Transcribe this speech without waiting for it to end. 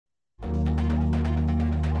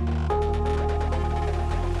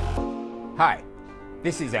Hi,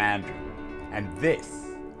 this is Andrew, and this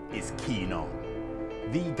is Keen On,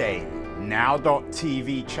 the daily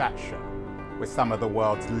now.tv chat show with some of the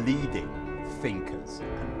world's leading thinkers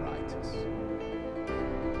and writers.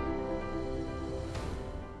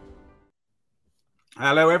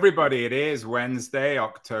 Hello, everybody. It is Wednesday,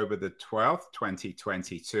 October the 12th,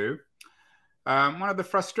 2022. One of the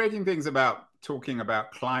frustrating things about talking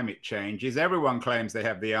about climate change is everyone claims they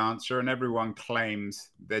have the answer and everyone claims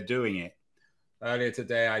they're doing it. Earlier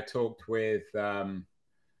today, I talked with a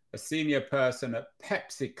senior person at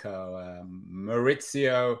PepsiCo,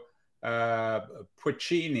 Maurizio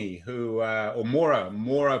Puccini, or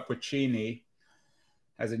Mauro Puccini,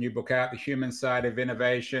 has a new book out, The Human Side of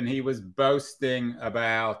Innovation. He was boasting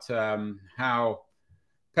about how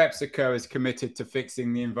PepsiCo is committed to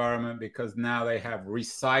fixing the environment because now they have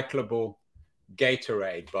recyclable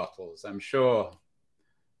Gatorade bottles. I'm sure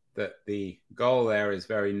that the goal there is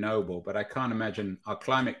very noble, but I can't imagine our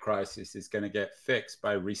climate crisis is going to get fixed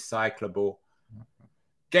by recyclable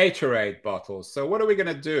Gatorade bottles. So what are we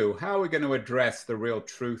going to do? How are we going to address the real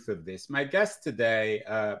truth of this? My guest today,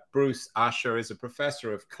 Bruce Usher, is a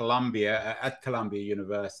professor of Columbia at Columbia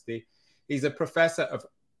University. He's a professor of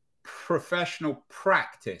professional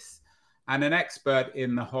practice and an expert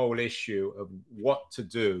in the whole issue of what to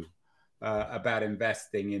do about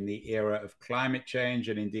investing in the era of climate change.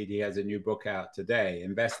 And indeed, he has a new book out today,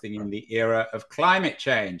 Investing in the Era of Climate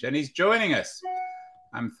Change. And he's joining us.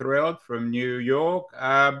 I'm thrilled, from New York.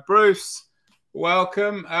 Bruce,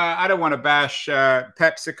 welcome. I don't want to bash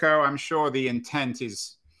PepsiCo. I'm sure the intent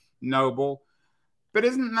is noble. But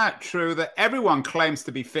isn't that true that everyone claims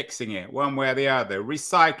to be fixing it one way or the other?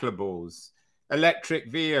 Recyclables,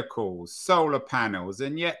 electric vehicles, solar panels,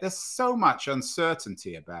 and yet there's so much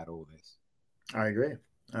uncertainty about all this. I agree.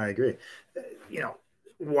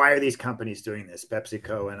 Why are these companies doing this?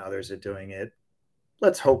 PepsiCo and others are doing it,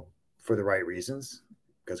 let's hope, for the right reasons,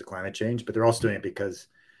 because of climate change, but they're also doing it because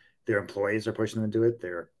their employees are pushing them to do it.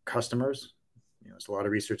 Their customers, there's a lot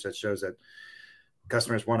of research that shows that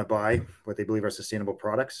customers want to buy what they believe are sustainable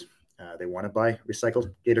products. They want to buy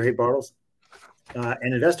recycled Gatorade bottles.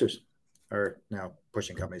 And investors are now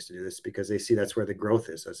pushing companies to do this because they see that's where the growth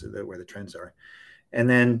is, that's where the trends are. And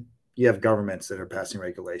then you have governments that are passing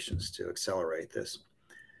regulations to accelerate this.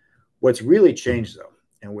 What's really changed, though,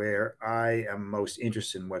 and where I am most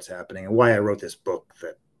interested in what's happening and why I wrote this book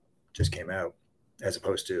that just came out, as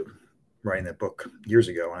opposed to writing that book years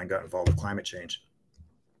ago when I got involved with climate change,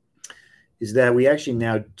 is that we actually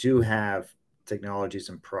now do have technologies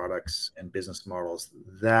and products and business models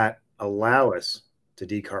that allow us to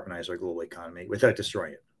decarbonize our global economy without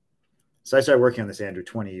destroying it. So I started working on this, Andrew,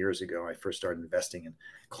 20 years ago. I first started investing in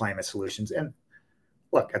climate solutions. And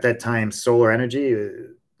look, at that time, solar energy,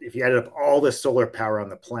 if you added up all the solar power on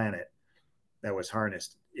the planet that was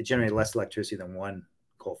harnessed, it generated less electricity than one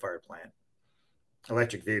coal-fired plant.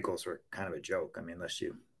 Electric vehicles were kind of a joke, unless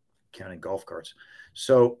you count in golf carts.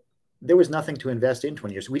 So there was nothing to invest in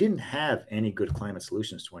 20 years. We didn't have any good climate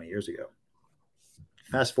solutions 20 years ago.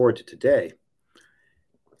 Fast forward to today,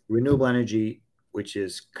 renewable energy, which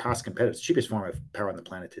is cost competitive, it's the cheapest form of power on the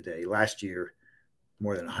planet today. Last year,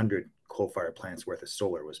 more than 100 coal-fired plants worth of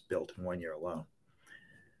solar was built in 1 year alone.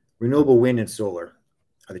 Renewable wind and solar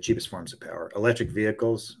are the cheapest forms of power. Electric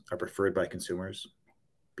vehicles are preferred by consumers.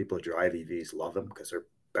 People who drive EVs love them because they're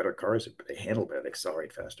better cars, they handle better, they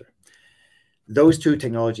accelerate faster. Those two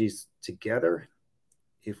technologies together,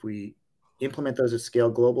 if we implement those at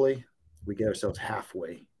scale globally, we get ourselves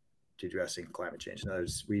halfway to addressing climate change. In other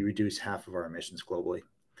words, we reduce half of our emissions globally.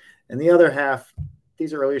 And the other half,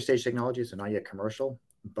 these are earlier stage technologies, they're not yet commercial,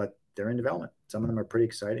 but they're in development. Some of them are pretty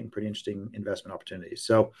exciting, pretty interesting investment opportunities.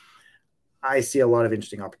 So I see a lot of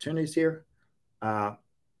interesting opportunities here, a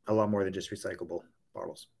lot more than just recyclable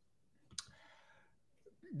bottles.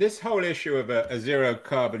 This whole issue of a zero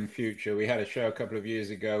carbon future, we had a show a couple of years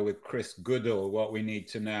ago with Chris Goodall, what we need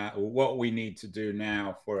to do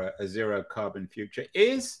now for a zero carbon future.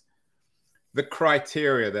 Is the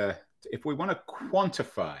criteria if we want to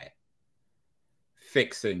quantify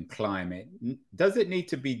fixing climate, does it need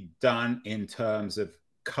to be done in terms of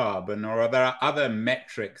carbon, or are there other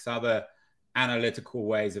metrics, other analytical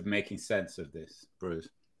ways of making sense of this, Bruce?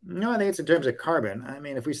 No, I think it's in terms of carbon.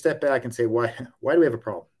 If we step back and say, why do we have a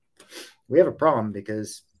problem? We have a problem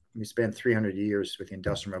because we spent 300 years with the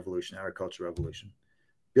Industrial Revolution, Agricultural Revolution,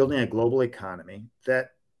 building a global economy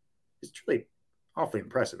that is truly awfully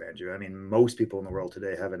impressive, Andrew. Most people in the world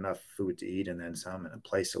today have enough food to eat and then some, and a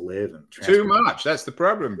place to live. And too much. That's the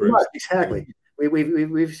problem, Bruce. Exactly.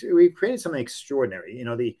 We've created something extraordinary.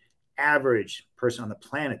 The average person on the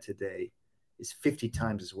planet today is 50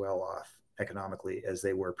 times as well off economically as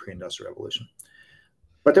they were pre-industrial revolution.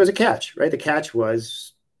 But there was a catch, right? The catch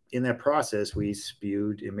was in that process, we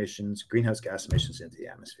spewed emissions, greenhouse gas emissions into the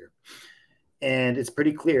atmosphere. And it's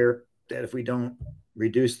pretty clear that if we don't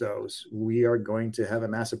reduce those, we are going to have a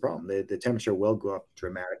massive problem. The temperature will go up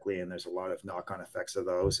dramatically, and there's a lot of knock-on effects of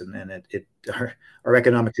those. And our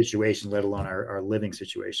economic situation, let alone our living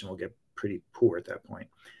situation, will get pretty poor at that point.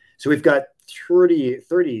 So we've got 30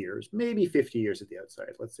 years, maybe 50 years at the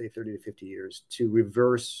outside, let's say 30 to 50 years to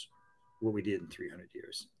reverse what we did in 300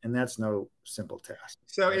 years. And that's no simple task.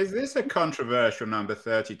 So is this a controversial number,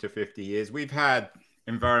 30 to 50 years? We've had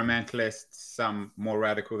environmentalists, some more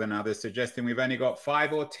radical than others, suggesting we've only got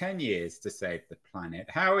 5 or 10 years to save the planet.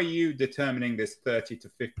 How are you determining this 30 to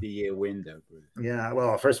 50 year window, Bruce? Yeah,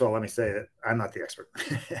 well, first of all, let me say that I'm not the expert,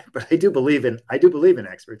 but I do believe in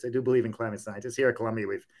experts. I do believe in climate scientists. Here at Columbia,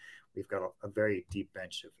 we've got a very deep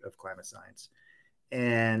bench of climate science.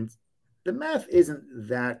 And the math isn't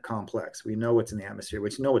that complex. We know what's in the atmosphere. We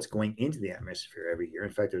know what's going into the atmosphere every year.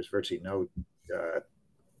 In fact, there's virtually no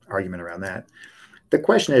argument around that. The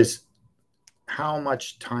question is, how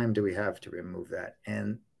much time do we have to remove that?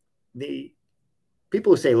 And the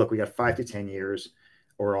people who say, look, we got 5 to 10 years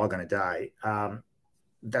or we're all going to die,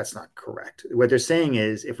 that's not correct. What they're saying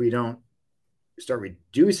is if we don't start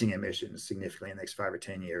reducing emissions significantly in the next 5 or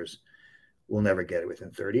 10 years, we'll never get it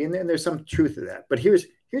within 30. And then there's some truth to that. But here's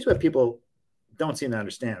what people don't seem to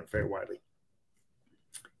understand very widely.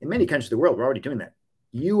 In many countries of the world, we're already doing that.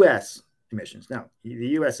 U.S. emissions. Now, the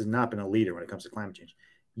U.S. has not been a leader when it comes to climate change.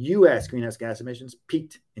 U.S. greenhouse gas emissions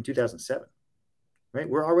peaked in 2007, right?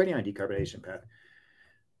 We're already on a decarbonization path.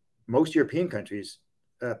 Most European countries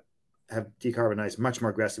have decarbonized much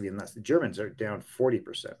more aggressively than us. The Germans are down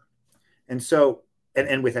 40%. And so,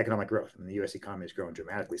 and with economic growth, and the U.S. economy has grown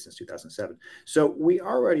dramatically since 2007. So we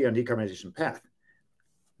are already on a decarbonization path.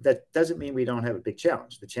 That doesn't mean we don't have a big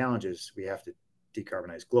challenge. The challenge is we have to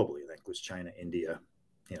decarbonize globally. That includes China, India,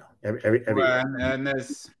 everywhere. Well,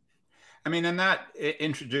 and that it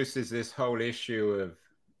introduces this whole issue of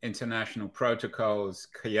international protocols,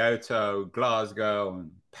 Kyoto, Glasgow,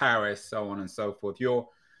 and Paris, so on and so forth. Your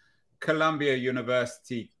Columbia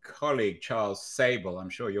University colleague, Charles Sable, I'm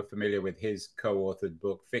sure you're familiar with his co-authored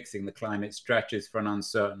book, Fixing the Climate Stretches for an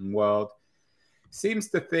Uncertain World, seems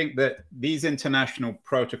to think that these international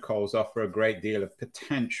protocols offer a great deal of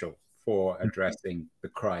potential for addressing the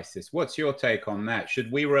crisis. What's your take on that?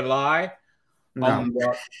 Should we rely on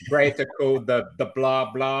what Greta called the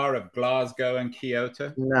blah blah of Glasgow and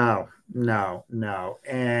Kyoto? No.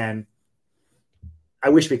 And I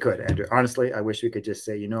wish we could, Andrew. Honestly, I wish we could just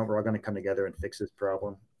say, we're all going to come together and fix this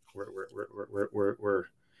problem. We're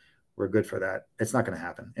good for that. It's not going to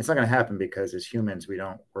happen. It's not going to happen because as humans, we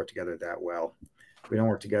don't work together that well. We don't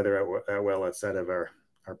work together that well outside of our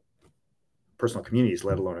personal communities,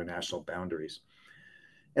 let alone our national boundaries.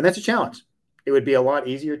 And that's a challenge. It would be a lot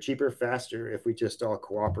easier, cheaper, faster if we just all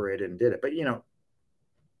cooperated and did it. But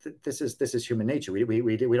this is human nature.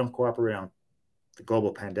 We don't cooperate on the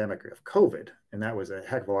global pandemic of COVID, and that was a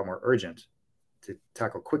heck of a lot more urgent to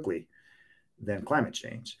tackle quickly than climate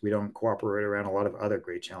change. We don't cooperate around a lot of other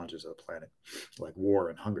great challenges of the planet, like war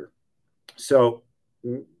and hunger. So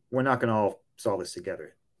we're not going to all solve this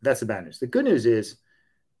together. That's the bad news. The good news is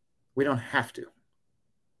we don't have to.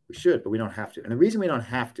 We should, but we don't have to. And the reason we don't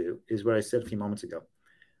have to is what I said a few moments ago.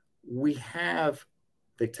 We have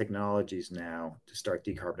the technologies now to start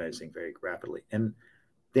decarbonizing very rapidly. And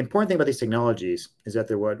the important thing about these technologies is that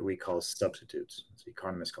they're what we call substitutes. That's what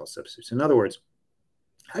economists call substitutes. In other words,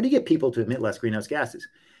 how do you get people to emit less greenhouse gases?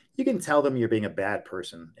 You can tell them you're being a bad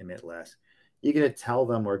person, emit less. You're going to tell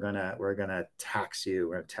them we're gonna tax you,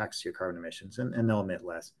 we're going to tax your carbon emissions, and they'll emit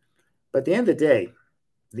less. But at the end of the day,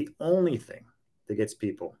 the only thing that gets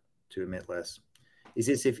people to emit less is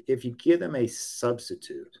if you give them a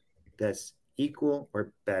substitute that's equal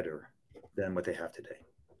or better than what they have today.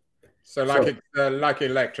 So like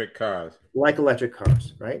electric cars. Like electric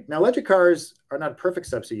cars, right? Now, electric cars are not a perfect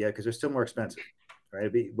substitute yet because they're still more expensive,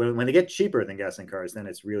 right? When they get cheaper than gasoline cars, then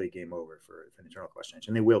it's really game over for an internal combustion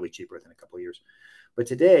engine. They will be cheaper within a couple of year. But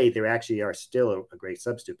today, they actually are still a great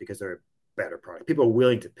substitute because they're a better product. People are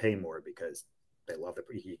willing to pay more because they love it.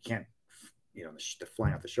 You can't, they're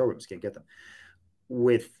flying off the showrooms, can't get them.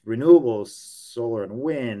 With renewables, solar and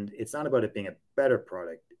wind, it's not about it being a better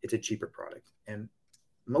product, it's a cheaper product. And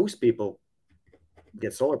most people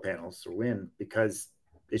get solar panels or wind because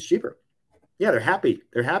it's cheaper. Yeah, they're happy.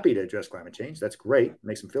 They're happy to address climate change. That's great. It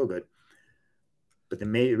makes them feel good. But the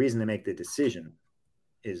reason they make the decision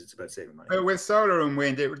is it's about saving money. But with solar and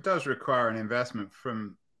wind, it does require an investment.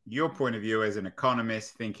 From your point of view as an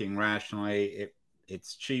economist thinking rationally,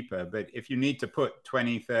 it's cheaper. But if you need to put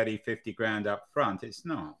 20, 30, 50 grand up front, it's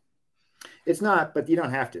not. It's not, but you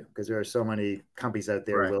don't have to, because there are so many companies out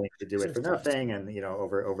there willing to do it for nothing, and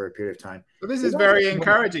over a period of time. So this is very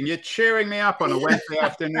encouraging. You're cheering me up on a Wednesday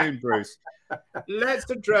afternoon, Bruce. Let's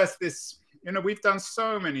address this. We've done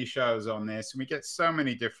so many shows on this, and we get so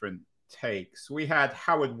many different takes. We had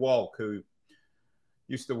Howard Wolk, who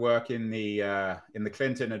used to work in the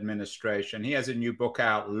Clinton administration. He has a new book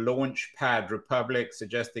out, Launchpad Republic,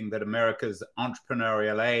 suggesting that America's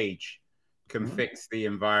entrepreneurial age can fix the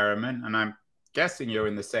environment. And I'm guessing you're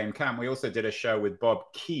in the same camp. We also did a show with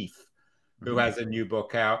Bob Keefe, who has a new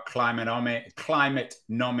book out,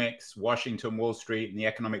 Climatenomics, Washington, Wall Street, and the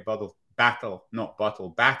Economic Battle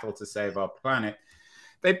to Save Our Planet.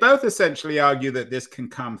 They both essentially argue that this can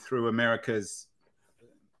come through America's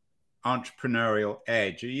entrepreneurial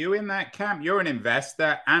edge. Are you in that camp? You're an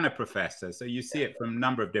investor and a professor, so you see it from a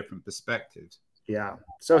number of different perspectives. Yeah.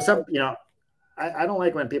 So I don't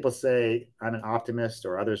like when people say I'm an optimist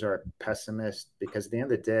or others are a pessimist, because at the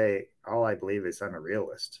end of the day, all I believe is I'm a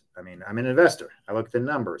realist. I mean, I'm an investor. I look at the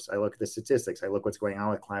numbers. I look at the statistics. I look what's going on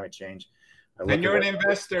with climate change. And you're an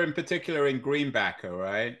investor in particular in Greenbacker,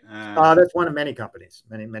 right? That's one of many companies,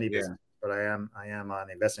 many businesses. But I am on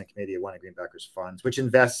the investment committee of one of Greenbacker's funds, which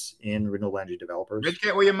invests in renewable energy developers. Where'd you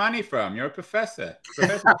get all your money from? You're a professor.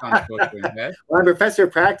 Well, I'm a professor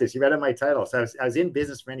of practice. You read in my title. So I was in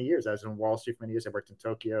business for many years. I was in Wall Street for many years. I worked in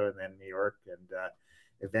Tokyo and then New York, and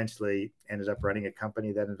eventually ended up running a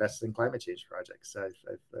company that invests in climate change projects.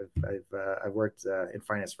 I've worked in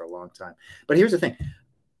finance for a long time. But here's the thing.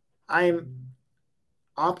 I'm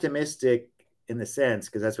optimistic in the sense,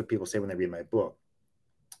 because that's what people say when they read my book.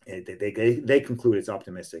 They conclude it's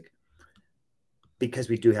optimistic because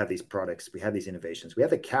we do have these products, we have these innovations, we have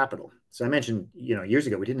the capital. So I mentioned, years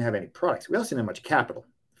ago we didn't have any products. We also didn't have much capital.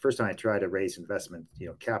 The first time I tried to raise investment,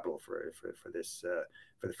 capital for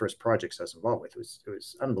the first projects I was involved with, it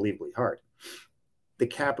was unbelievably hard. The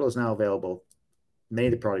capital is now available. Many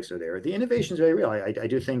of the products are there. The innovation is very real. I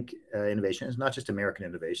do think innovation is not just American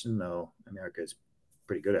innovation, though America is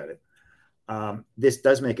pretty good at it. This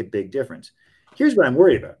does make a big difference. Here's what I'm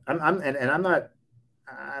worried about. I'm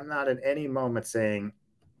not at any moment saying,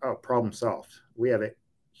 "Oh, problem solved." We have a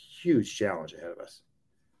huge challenge ahead of us.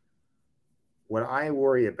 What I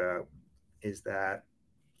worry about is that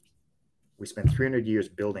we spent 300 years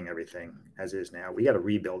building everything as is now. We got to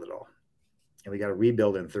rebuild it all, and we got to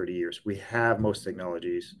rebuild in 30 years. We have most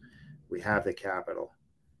technologies, we have the capital,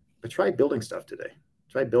 but try building stuff today.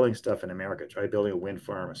 Try building stuff in America. Try building a wind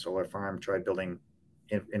farm, a solar farm. Try building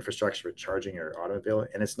infrastructure for charging your automobile.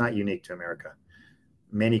 And it's not unique to America.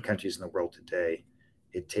 Many countries in the world today,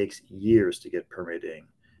 it takes years to get permitting,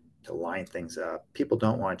 to line things up. People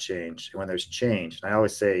don't want change. And when there's change, and I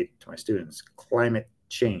always say to my students, climate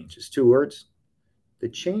change is 2 words. The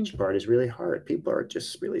change part is really hard. People are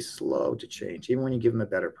just really slow to change, even when you give them a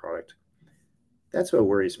better product. That's what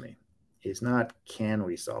worries me. It's not, can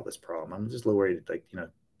we solve this problem? I'm just a little worried,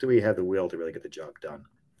 do we have the will to really get the job done?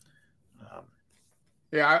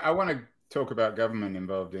 I want to talk about government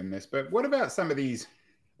involved in this, but what about some of these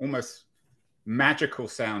almost magical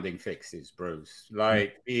sounding fixes, Bruce?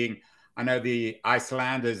 Like I know the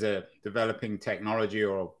Icelanders are developing technology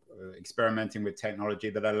or experimenting with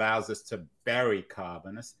technology that allows us to bury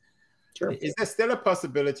carbon. Sure. Is there still a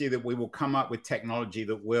possibility that we will come up with technology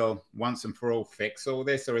that will once and for all fix all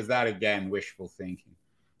this, or is that again wishful thinking?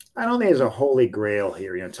 I don't think there's a holy grail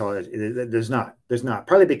here. There's not.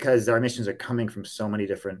 Partly because our emissions are coming from so many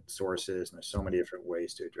different sources, and there's so many different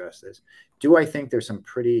ways to address this. Do I think there's some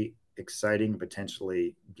pretty exciting,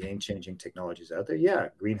 potentially game-changing technologies out there? Yeah,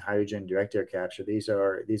 green hydrogen, direct air capture. These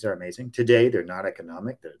are amazing. Today, they're not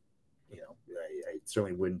economic. I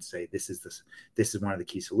certainly wouldn't say this is one of the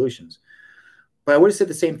key solutions. But I would have said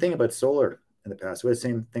the same thing about solar in the past. I would have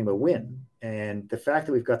said the same thing about wind. And the fact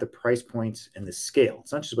that we've got the price points and the scale,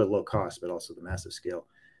 it's not just about low cost, but also the massive scale.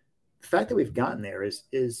 The fact that we've gotten there is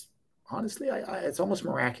honestly, it's almost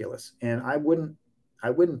miraculous. And I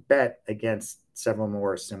wouldn't bet against several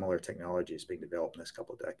more similar technologies being developed in this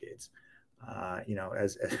couple of decades.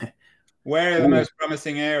 Where are the most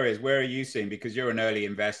promising areas? Where are you seeing? Because you're an early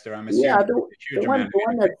investor, I'm assuming.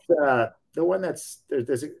 The one that's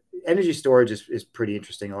there's energy storage is pretty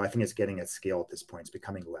interesting. I think it's getting at scale at this point. It's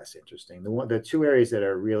becoming less interesting. The 2 areas that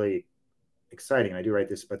are really exciting, and I do write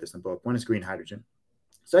about this in the book. One is green hydrogen.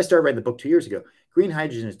 So I started writing the book 2 years ago. Green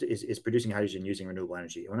hydrogen is producing hydrogen using renewable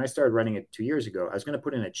energy. When I started writing it 2 years ago, I was going to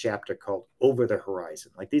put in a chapter called Over the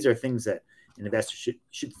Horizon. Like, these are things that an investor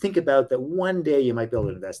should think about, that one day you might be able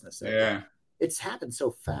to invest in this. Yeah. It's happened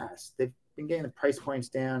so fast. They've been getting the price points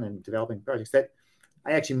down and developing projects that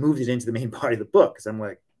I actually moved it into the main body of the book because I'm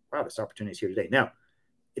like, wow, this opportunity is here today. Now,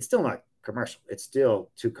 it's still not commercial. It's still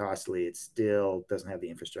too costly. It still doesn't have the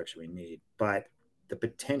infrastructure we need. But the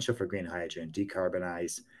potential for green hydrogen,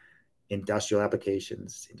 decarbonize industrial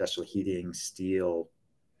applications, industrial heating, steel,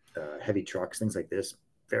 heavy trucks, things like this,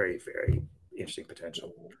 very, very interesting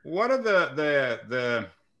potential. What are the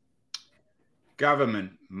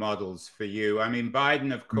government models for you? I mean,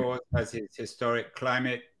 Biden, of course, has his historic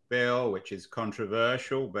climate bill, which is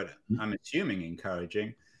controversial, but I'm assuming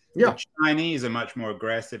encouraging. Yeah. The Chinese are much more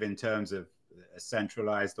aggressive in terms of a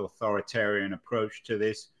centralized authoritarian approach to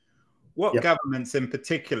this. What governments in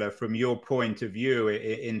particular, from your point of view,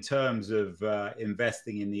 in terms of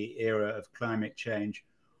investing in the era of climate change,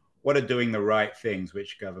 what are doing the right things?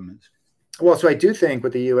 Which governments? Well, so I do think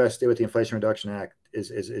what the U.S. did with the Inflation Reduction Act is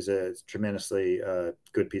a tremendously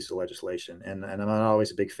good piece of legislation, and I'm not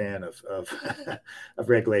always a big fan of of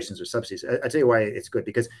regulations or subsidies. I tell you why it's good,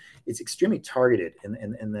 because it's extremely targeted,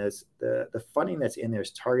 and there's the funding that's in there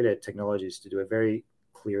is targeted at technologies to do a very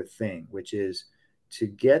clear thing, which is to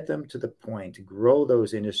get them to the point to grow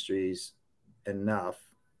those industries enough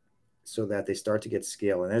so that they start to get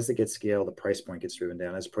scale. And as they get scale, the price point gets driven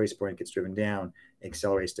down. As the price point gets driven down, it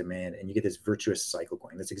accelerates demand, and you get this virtuous cycle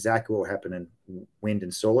going. That's exactly what happened in wind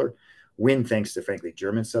and solar. Wind, thanks to, frankly,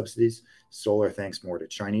 German subsidies. Solar, thanks more to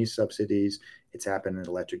Chinese subsidies. It's happened in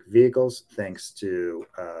electric vehicles, thanks to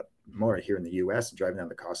more here in the US, driving down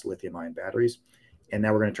the cost of lithium-ion batteries. And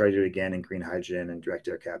now we're going to try to do it again in green hydrogen and direct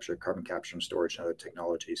air capture, carbon capture and storage, and other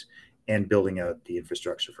technologies, and building out the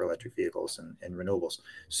infrastructure for electric vehicles and renewables.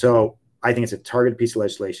 So I think it's a targeted piece of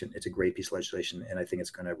legislation. It's a great piece of legislation. And I think it's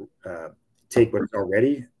going to take what is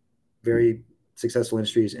already very successful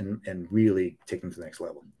industries and really take them to the next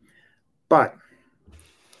level. But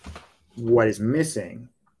what is missing,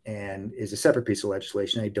 and is a separate piece of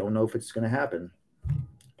legislation, I don't know if it's going to happen,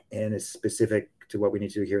 and it's specific to what we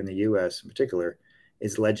need to do here in the US in particular,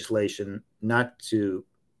 is legislation not to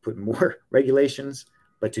put more regulations,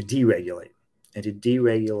 but to deregulate, and to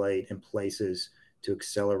deregulate in places to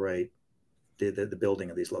accelerate the building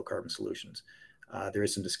of these low carbon solutions. There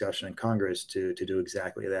is some discussion in Congress to do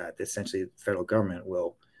exactly that. Essentially, the federal government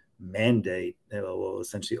will mandate, will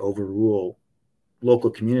essentially overrule local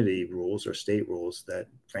community rules or state rules that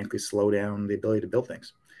frankly slow down the ability to build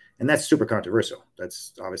things. And that's super controversial.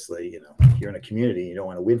 That's obviously, you're in a community, you don't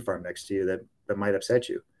want a wind farm next to you that might upset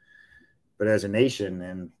you. But as a nation,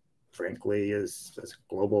 and frankly, as a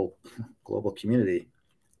global community,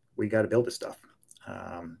 we got to build this stuff.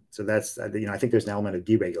 So that's, I think there's an element of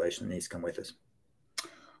deregulation that needs to come with this.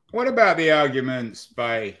 What about the arguments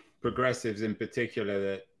by progressives in particular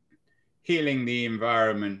that healing the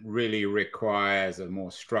environment really requires a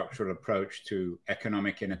more structural approach to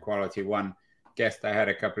economic inequality? One guest I had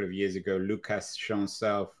a couple of years ago, Lucas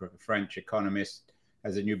Chancel, a French economist,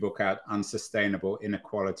 has a new book out, Unsustainable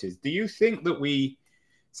Inequalities. Do you think that we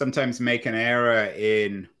sometimes make an error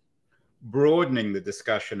in broadening the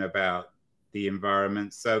discussion about the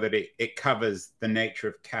environment so that it covers the nature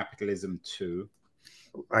of capitalism too?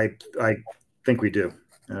 I think we do.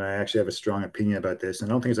 And I actually have a strong opinion about this. And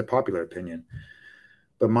I don't think it's a popular opinion.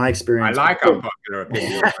 But my experience... I like unpopular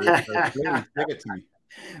opinions. Please give it to me.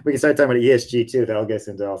 We can start talking about ESG too. That'll get us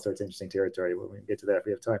into all sorts of interesting territory. We can get to that if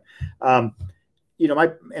we have time.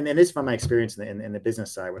 And this is from my experience in the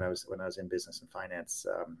business side when I was in business and finance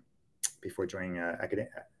before joining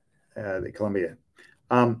the Columbia.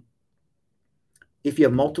 If you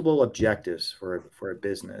have multiple objectives for a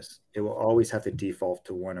business, it will always have to default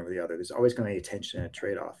to one over the other. There's always going to be a tension and a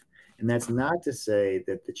trade-off. And that's not to say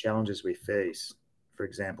that the challenges we face, for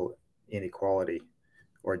example, inequality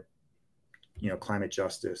or climate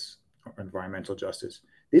justice or environmental justice,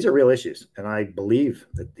 these are real issues. And I believe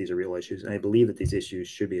that these are real issues. And I believe that these issues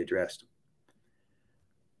should be addressed.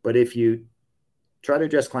 But if you try to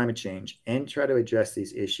address climate change and try to address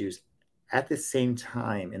these issues at the same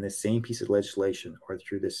time in the same piece of legislation or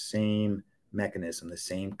through the same mechanism, the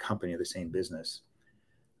same company or the same business,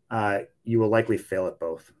 you will likely fail at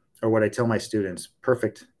both. Or what I tell my students,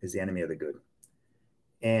 perfect is the enemy of the good.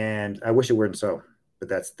 And I wish it weren't so, but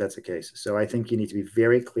that's the case. So I think you need to be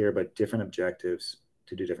very clear about different objectives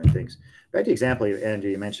to do different things. Back to the example,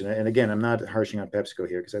 Andrew, you mentioned it. And again, I'm not harshing on PepsiCo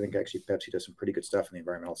here because I think actually Pepsi does some pretty good stuff on the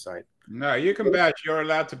environmental side. No, you can bash. You're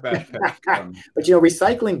allowed to bash PepsiCo. But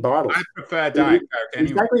recycling bottles. I prefer Diet Coke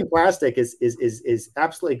anyway. Recycling plastic is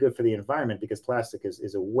absolutely good for the environment because plastic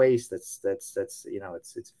is a waste that's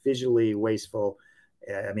it's visually wasteful.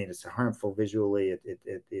 I mean, it's harmful visually.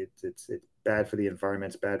 It's bad for the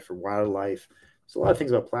environment. It's bad for wildlife. There's a lot of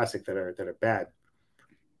things about plastic that are bad.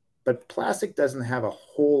 But plastic doesn't have a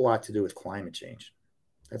whole lot to do with climate change.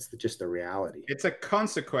 That's just the reality. It's a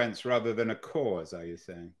consequence rather than a cause, are you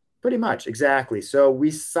saying? Pretty much, exactly. So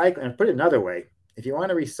recycle, and put it another way, if you want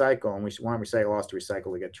to recycle, and we want recycle laws to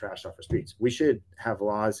recycle to get trash off the streets, we should have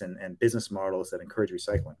laws and business models that encourage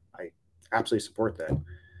recycling. I absolutely support that.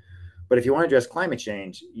 But if you want to address climate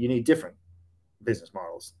change, you need different business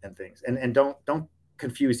models and things. And don't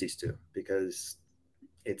confuse these two, because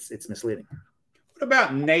it's misleading. What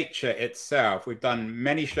about nature itself? We've done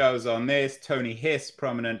many shows on this. Tony Hiss,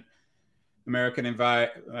 prominent American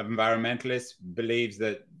environmentalist, believes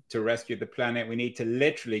that to rescue the planet, we need to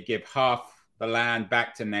literally give half the land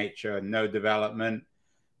back to nature, no development.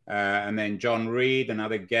 And then John Reed,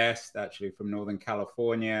 another guest, actually from Northern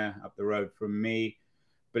California, up the road from me,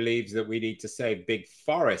 believes that we need to save big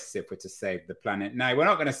forests if we're to save the planet. Now, we're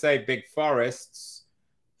not going to save big forests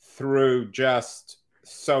through just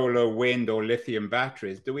solar, wind, or lithium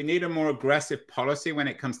batteries. Do we need a more aggressive policy when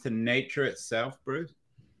it comes to nature itself, Bruce?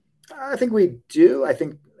 I think we do. I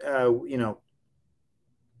think,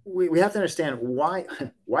 we have to understand why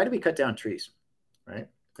do we cut down trees, right?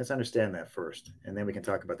 Let's understand that first, and then we can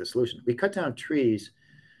talk about the solution. We cut down trees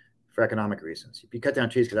for economic reasons. You cut down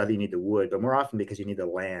trees because either you need the wood, but more often because you need the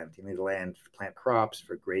land. You need the land to plant crops,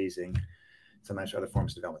 for grazing, sometimes for other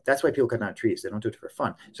forms of development. That's why people cut down trees. They don't do it for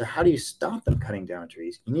fun. So how do you stop them cutting down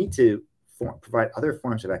trees? You need to provide other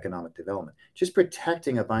forms of economic development. Just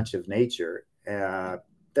protecting a bunch of nature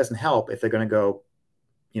doesn't help if they're going to go,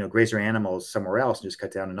 graze their animals somewhere else and just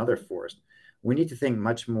cut down another forest. We need to think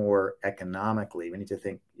much more economically. We need to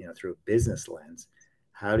think, through a business lens.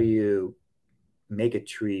 How do you make a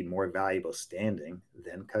tree more valuable standing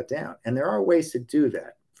than cut down? And there are ways to do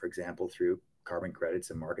that. For example, through carbon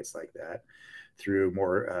credits and markets like that, through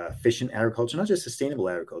more efficient agriculture, not just sustainable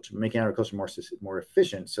agriculture, but making agriculture more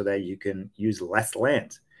efficient so that you can use less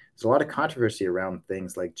land. There's a lot of controversy around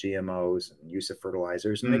things like GMOs and use of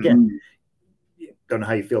fertilizers. And again, don't know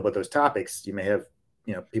how you feel about those topics. You may have,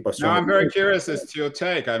 people. No, I'm very curious as to your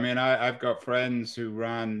take. I mean, I've got friends who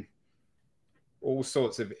run all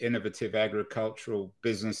sorts of innovative agricultural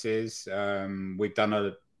businesses. We've done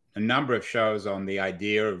a number of shows on the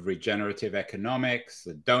idea of regenerative economics,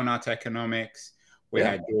 the donut economics. We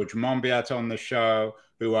had George Monbiot on the show,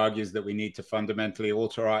 who argues that we need to fundamentally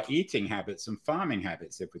alter our eating habits and farming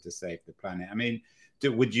habits if we're to save the planet. I mean,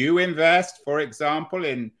 would you invest, for example,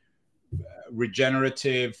 in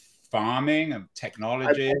regenerative farming and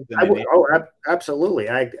technologies? Absolutely.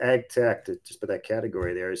 Ag tech, to just put that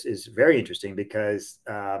category there, is very interesting because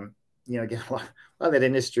again, a lot of that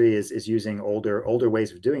industry is using older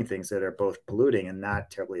ways of doing things that are both polluting and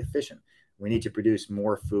not terribly efficient. We need to produce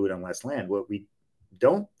more food on less land. What we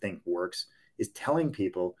don't think works is telling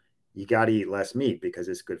people you got to eat less meat because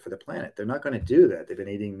it's good for the planet. They're not going to do that. They've been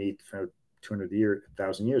eating meat for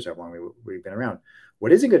 1,000 years, how long we've been around.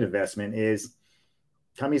 What is a good investment is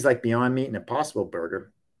companies like Beyond Meat and Impossible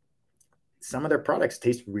Burger. Some of their products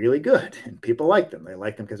taste really good and people like them. They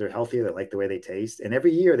like them because they're healthier. They like the way they taste. And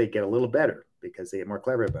every year they get a little better because they get more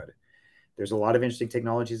clever about it. There's a lot of interesting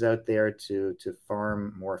technologies out there to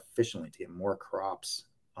farm more efficiently, to get more crops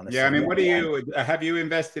on the same. I mean, have you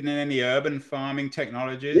invested in any urban farming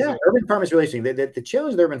technologies? Yeah, urban farming is really interesting. The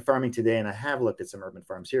challenge with urban farming today, and I have looked at some urban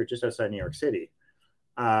farms here just outside New York City,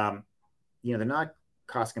 they're not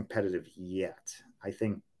cost competitive yet. I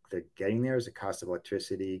think they're getting there as the cost of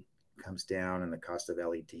electricity comes down and the cost of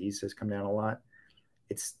LEDs has come down a lot.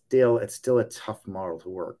 It's still a tough model to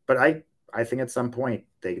work. But I think at some point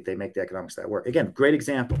they make the economics that work. Again, great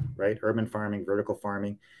example, right? Urban farming, vertical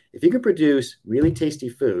farming. If you can produce really tasty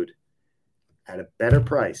food at a better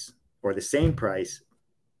price or the same price,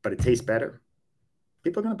 but it tastes better,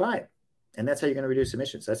 people are going to buy it. And that's how you're going to reduce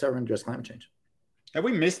emissions. That's how we're going to address climate change. Have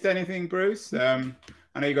we missed anything, Bruce?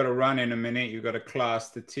 I know you've got to run in a minute. You've got a class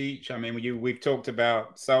to teach. I mean, we've talked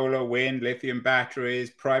about solar, wind, lithium batteries,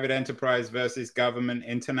 private enterprise versus government,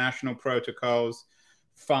 international protocols,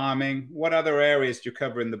 farming. What other areas do you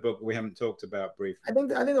cover in the book we haven't talked about briefly? I think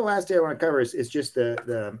the last area I want to cover is just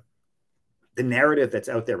the narrative that's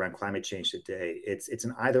out there around climate change today. It's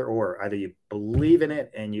an either or. Either you believe in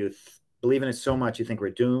it and you believe in it so much you think we're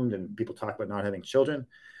doomed, and people talk about not having children,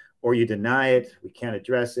 or you deny it, we can't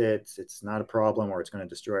address it, it's not a problem, or it's going to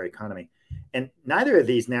destroy our economy. And neither of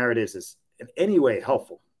these narratives is in any way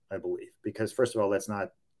helpful, I believe, because first of all, that's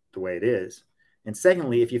not the way it is. And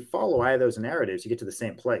secondly, if you follow either of those narratives, you get to the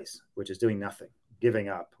same place, which is doing nothing, giving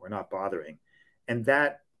up, or not bothering. And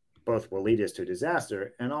that both will lead us to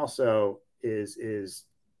disaster and also is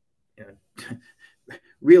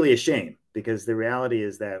really a shame, because the reality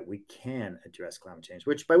is that we can address climate change,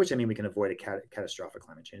 by which I mean we can avoid a catastrophic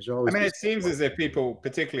climate change. I mean, it seems as if people,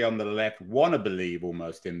 particularly on the left, want to believe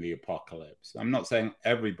almost in the apocalypse. I'm not saying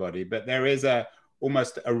everybody, but there is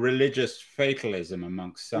almost a religious fatalism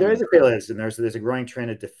amongst some. There is a fatalism. There's a growing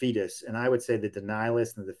trend of defeatists, and I would say the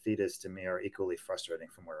denialists and the defeatists to me are equally frustrating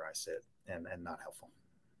from where I sit, and not helpful.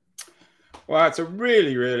 Well, it's a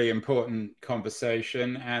really, really important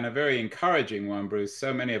conversation and a very encouraging one, Bruce.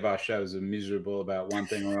 So many of our shows are miserable about one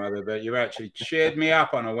thing or other, but you actually cheered me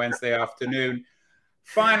up on a Wednesday afternoon.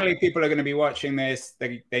 Finally, people are going to be watching this.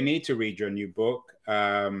 They need to read your new book,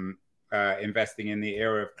 Investing in the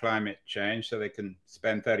Era of Climate Change, so they can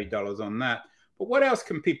spend $30 on that. But what else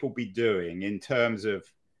can people be doing in terms of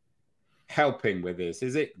helping with this?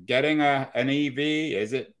 Is it getting an EV?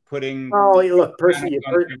 Is it putting... Oh, look, personally,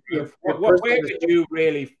 what way would you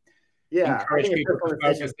really encourage people to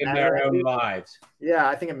focus in their own lives? Yeah,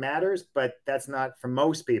 I think it matters, but that's not for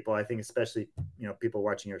most people. I think especially, people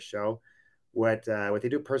watching your show, what they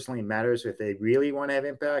do personally matters. If they really want to have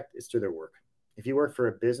impact, it's through their work. If you work for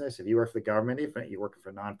a business, if you work for the government, if you're working for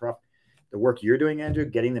a nonprofit, the work you're doing, Andrew,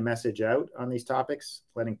 getting the message out on these topics,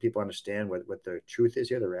 letting people understand what the truth is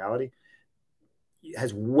here, the reality,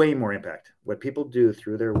 has way more impact. What people do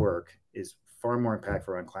through their work is far more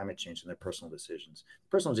impactful on climate change than their personal decisions.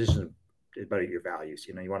 Personal decisions is about your values.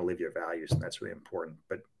 You want to live your values, and that's really important.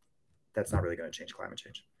 But that's not really going to change climate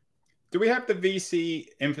change. Do we have the VC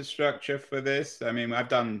infrastructure for this? I mean,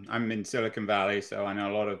 I'm in Silicon Valley, so I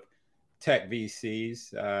know a lot of tech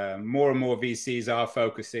VCs. More and more VCs are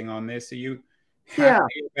focusing on this. Are you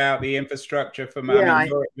happy about the infrastructure for money? I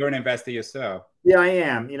mean, you're an investor yourself. Yeah, I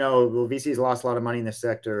am. VCs lost a lot of money in this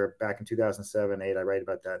sector back in 2007, 2008. I write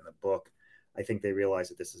about that in the book. I think they realize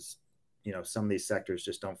that this is, some of these sectors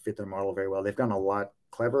just don't fit their model very well. They've gotten a lot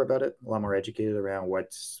clever about it, a lot more educated around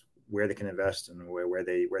where they can invest and where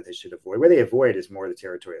they should avoid. Where they avoid is more the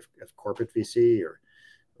territory of corporate VC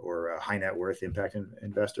or high net worth impact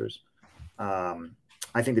investors.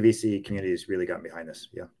 I think the VC community has really gotten behind this.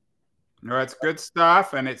 Yeah. No, it's good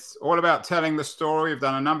stuff. And it's all about telling the story. We've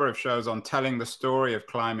done a number of shows on telling the story of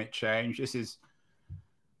climate change. This is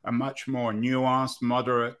a much more nuanced,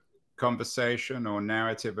 moderate conversation or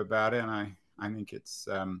narrative about it. And I think it's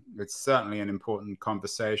certainly an important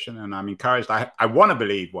conversation. And I'm encouraged. I want to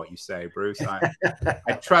believe what you say, Bruce.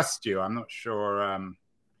 I trust you. I'm not sure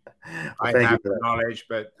I have the knowledge,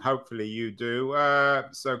 but hopefully you do.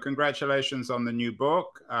 So congratulations on the new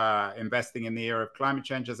book, Investing in the Era of Climate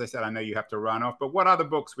Change. As I said, I know you have to run off, but what other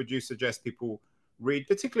books would you suggest people read,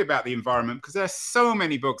 particularly about the environment? Because there's so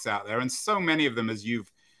many books out there, and so many of them, as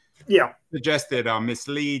you've suggested, are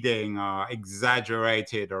misleading, are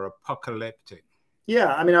exaggerated, or apocalyptic.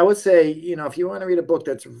 Yeah, I mean, I would say, if you want to read a book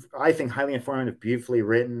that's, I think, highly informative, beautifully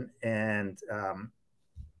written, and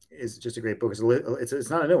is just a great book. It's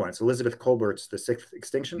not a new one. It's Elizabeth Kolbert's The Sixth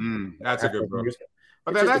Extinction. That's a good book.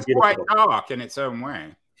 But that's quite dark in its own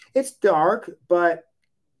way. It's dark, but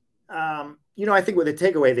I think what the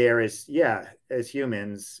takeaway there is, as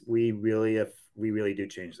humans, we really do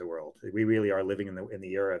change the world. We really are living in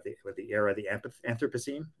the era of the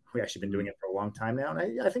Anthropocene. We've actually been doing it for a long time now,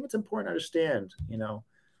 and I think it's important to understand,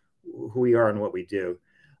 who we are and what we do.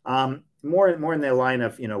 More in the line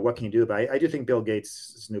of, what can you do about it? I do think Bill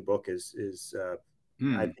Gates' new book is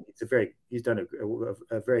I think he's done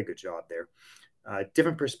a very good job there.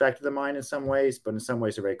 Different perspective than mine in some ways, but in some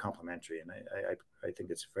ways they're very complementary, and I think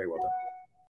it's very well done.